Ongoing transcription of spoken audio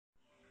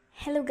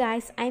Hello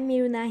guys, I'm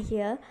Miruna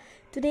here.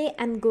 Today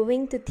I'm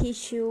going to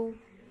teach you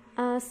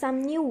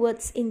some new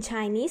words in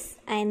Chinese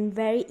and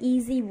very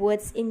easy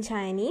words in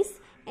Chinese,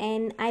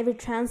 and I will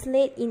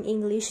translate in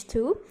English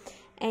too.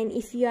 And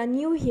if you are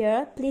new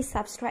here, please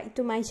subscribe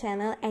to my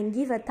channel and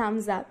give a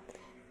thumbs up.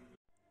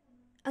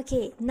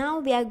 Okay, now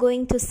we are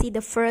going to see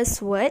the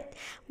first word.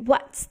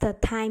 What's the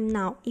time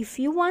now? If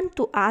you want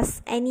to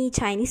ask any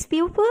Chinese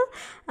people,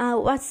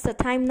 what's the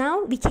time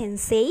now? We can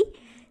say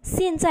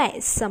现在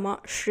什么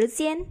时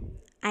间?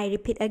 I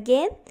repeat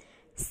again.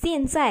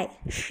 现在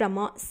什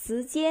么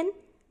时间?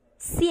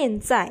 现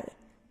在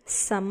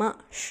什么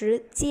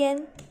时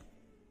间?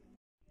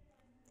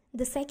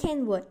 The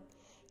second word.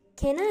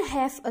 Can I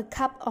have a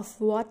cup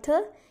of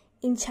water?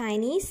 In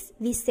Chinese,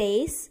 we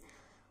say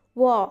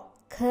我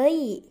可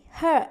以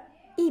喝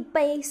一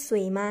杯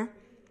水吗?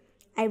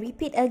 I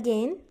repeat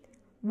again.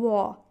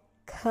 我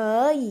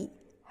可以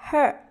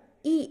喝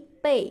一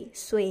杯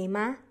水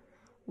吗?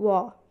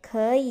 我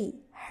可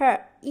以喝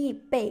一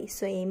杯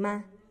水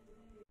吗?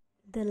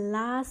 The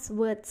last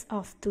words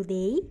of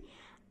today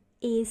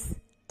is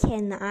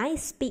Can I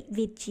speak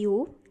with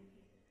you?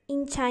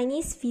 In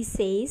Chinese we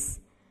say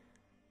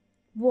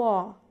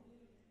我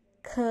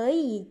可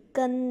以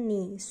跟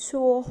你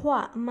说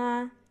话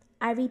吗?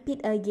 I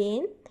repeat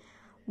again.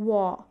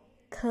 我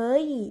可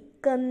以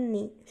跟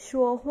你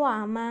说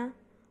话吗?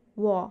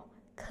 我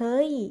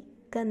可以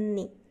跟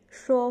你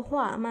说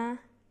话吗?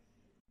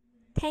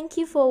 Thank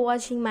you for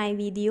watching my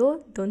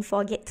video. Don't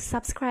forget to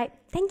subscribe.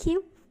 Thank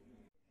you.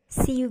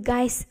 See you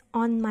guys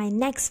on my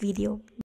next video.